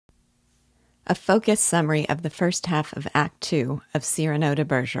A focused summary of the first half of Act 2 of Cyrano de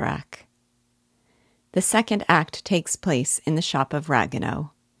Bergerac. The second act takes place in the shop of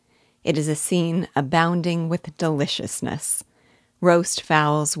Ragueneau. It is a scene abounding with deliciousness. Roast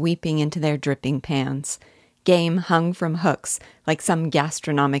fowls weeping into their dripping pans, game hung from hooks like some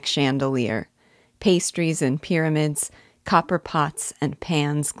gastronomic chandelier, pastries in pyramids, copper pots and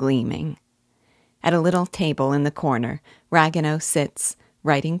pans gleaming. At a little table in the corner, Ragueneau sits,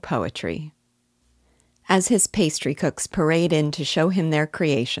 writing poetry. As his pastry cooks parade in to show him their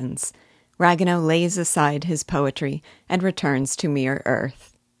creations, Ragueneau lays aside his poetry and returns to mere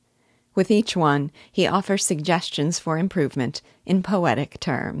earth. With each one, he offers suggestions for improvement in poetic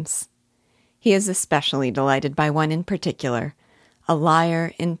terms. He is especially delighted by one in particular, a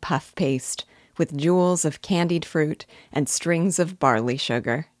lyre in puff paste, with jewels of candied fruit and strings of barley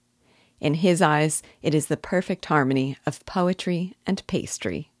sugar. In his eyes, it is the perfect harmony of poetry and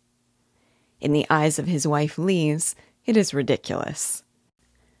pastry. In the eyes of his wife Lise, it is ridiculous.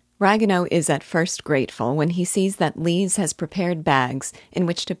 Ragueneau is at first grateful when he sees that Lise has prepared bags in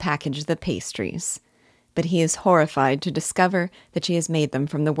which to package the pastries, but he is horrified to discover that she has made them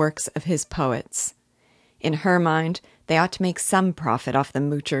from the works of his poets. In her mind, they ought to make some profit off the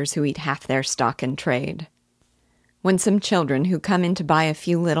moochers who eat half their stock in trade. When some children who come in to buy a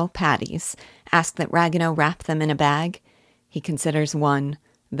few little patties ask that Ragueneau wrap them in a bag, he considers one,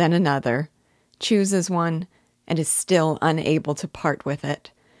 then another, chooses one, and is still unable to part with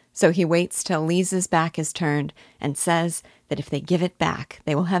it. So he waits till Lise's back is turned and says that if they give it back,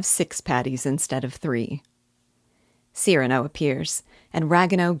 they will have 6 patties instead of 3. Cyrano appears, and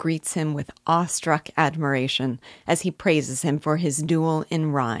Ragueneau greets him with awestruck admiration as he praises him for his duel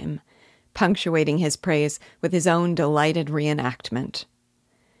in rhyme, punctuating his praise with his own delighted reenactment.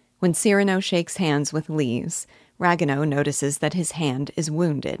 When Cyrano shakes hands with Lise, Ragueneau notices that his hand is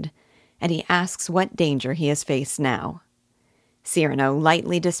wounded, and he asks what danger he has faced now. Cyrano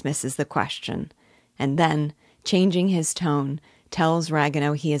lightly dismisses the question, and then, changing his tone, tells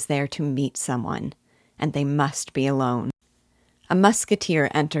Ragueneau he is there to meet someone, and they must be alone. A musketeer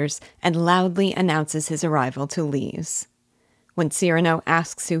enters and loudly announces his arrival to Lise. When Cyrano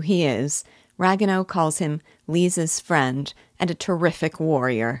asks who he is, Ragueneau calls him Lise's friend and a terrific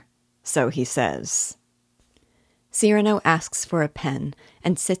warrior, so he says. Cyrano asks for a pen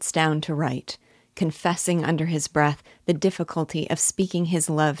and sits down to write, confessing under his breath the difficulty of speaking his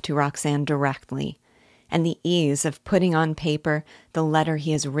love to Roxane directly, and the ease of putting on paper the letter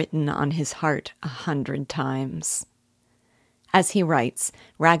he has written on his heart 100 times. As he writes,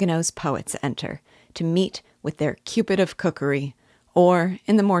 Ragueneau's poets enter, to meet with their Cupid of cookery, or,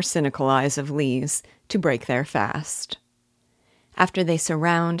 in the more cynical eyes of Lise, to break their fast. After they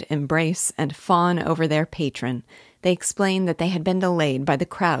surround, embrace, and fawn over their patron, they explain that they had been delayed by the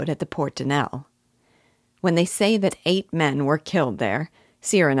crowd at the Porte de Nesle. When they say that 8 men were killed there,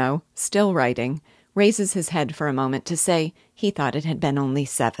 Cyrano, still writing, raises his head for a moment to say he thought it had been only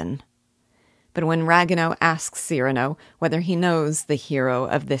 7. But when Ragueneau asks Cyrano whether he knows the hero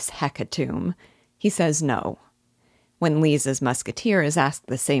of this hecatomb, he says no. When Lise's musketeer is asked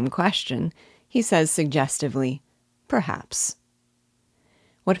the same question, he says suggestively, perhaps.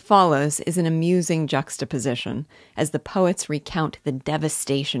 What follows is an amusing juxtaposition, as the poets recount the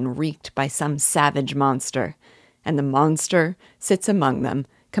devastation wreaked by some savage monster, and the monster sits among them,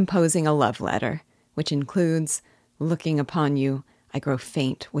 composing a love letter, which includes, "Looking upon you, I grow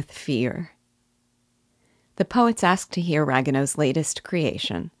faint with fear." The poets ask to hear Ragueneau's latest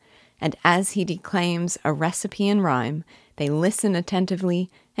creation, and as he declaims a recipe in rhyme, they listen attentively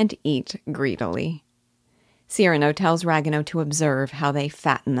and eat greedily. Cyrano tells Ragueneau to observe how they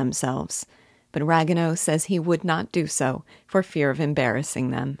fatten themselves, but Ragueneau says he would not do so for fear of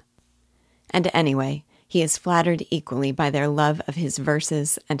embarrassing them. And anyway, he is flattered equally by their love of his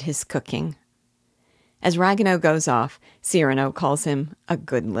verses and his cooking. As Ragueneau goes off, Cyrano calls him a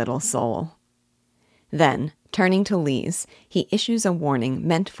good little soul. Then, turning to Lise, he issues a warning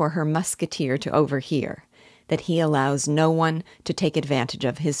meant for her musketeer to overhear, that he allows no one to take advantage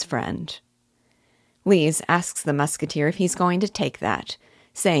of his friend. Lise asks the musketeer if he's going to take that,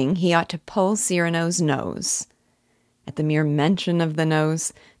 saying he ought to pull Cyrano's nose. At the mere mention of the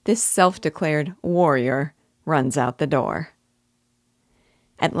nose, this self-declared warrior runs out the door.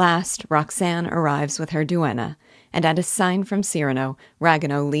 At last, Roxane arrives with her duenna, and at a sign from Cyrano,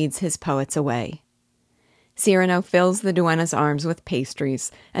 Ragueneau leads his poets away. Cyrano fills the duenna's arms with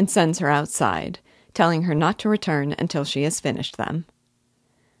pastries and sends her outside, telling her not to return until she has finished them.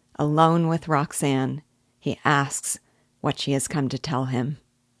 Alone with Roxane, he asks what she has come to tell him.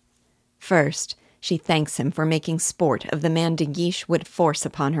 First, She thanks him for making sport of the man De Guiche would force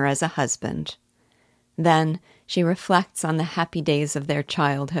upon her as a husband. Then she reflects on the happy days of their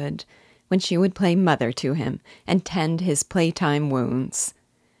childhood, when she would play mother to him and tend his playtime wounds.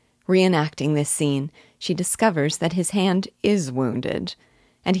 Reenacting this scene, she discovers that his hand is wounded,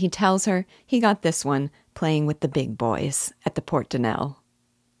 and he tells her he got this one playing with the big boys at the Porte de Nesle.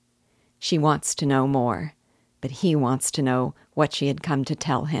 She wants to know more, but he wants to know what she had come to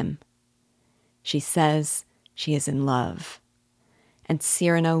tell him. She says she is in love, and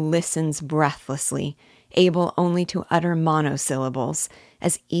Cyrano listens breathlessly, able only to utter monosyllables,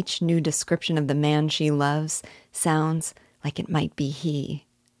 as each new description of the man she loves sounds like it might be he.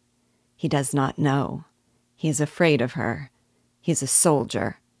 He does not know. He is afraid of her. He is a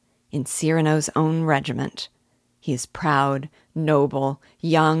soldier in Cyrano's own regiment. He is proud, noble,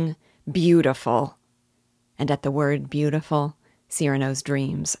 young, beautiful. And at the word beautiful, Cyrano's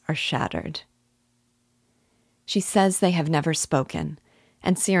dreams are shattered. She says they have never spoken,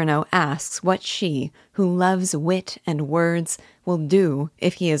 and Cyrano asks what she, who loves wit and words, will do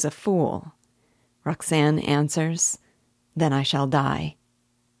if he is a fool. Roxane answers, "Then I shall die."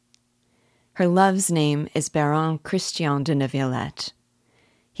 Her love's name is Baron Christian de Neuvillette.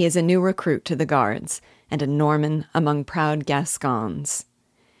 He is a new recruit to the Guards, and a Norman among proud Gascons.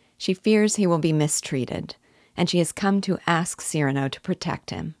 She fears he will be mistreated, and she has come to ask Cyrano to protect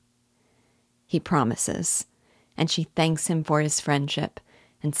him. He promises, and she thanks him for his friendship,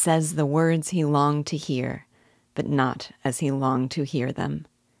 and says the words he longed to hear, but not as he longed to hear them,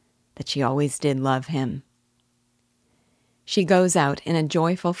 that she always did love him. She goes out in a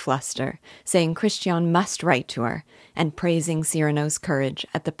joyful fluster, saying Christian must write to her, and praising Cyrano's courage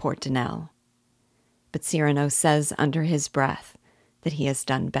at the Porte de Nesle. But Cyrano says under his breath that he has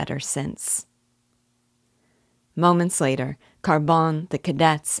done better since. Moments later, Carbon, the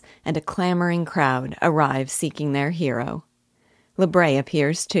cadets, and a clamoring crowd arrive seeking their hero. Lebray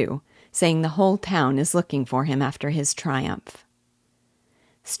appears too, saying the whole town is looking for him after his triumph.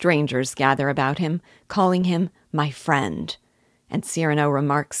 Strangers gather about him, calling him my friend, and Cyrano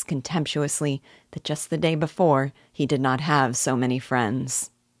remarks contemptuously that just the day before he did not have so many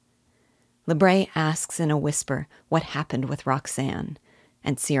friends. Lebray asks in a whisper what happened with Roxane,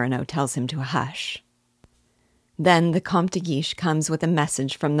 and Cyrano tells him to hush. Then the Comte de Guiche comes with a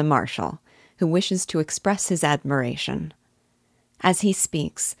message from the Marshal, who wishes to express his admiration. As he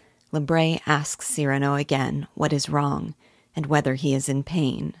speaks, Lebray asks Cyrano again what is wrong, and whether he is in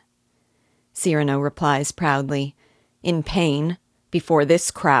pain. Cyrano replies proudly, "In pain, before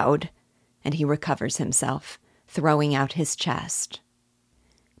this crowd," and he recovers himself, throwing out his chest.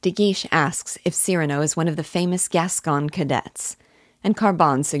 De Guiche asks if Cyrano is one of the famous Gascon cadets, and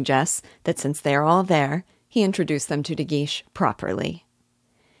Carbon suggests that since they are all there, he introduce them to De Guiche properly.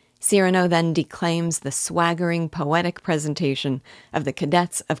 Cyrano then declaims the swaggering, poetic presentation of the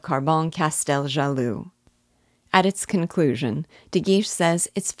cadets of Carbon-Castel-Jaloux. At its conclusion, De Guiche says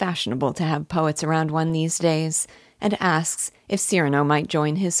it's fashionable to have poets around one these days, and asks if Cyrano might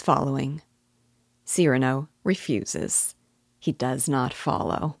join his following. Cyrano refuses. He does not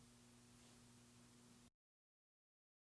follow.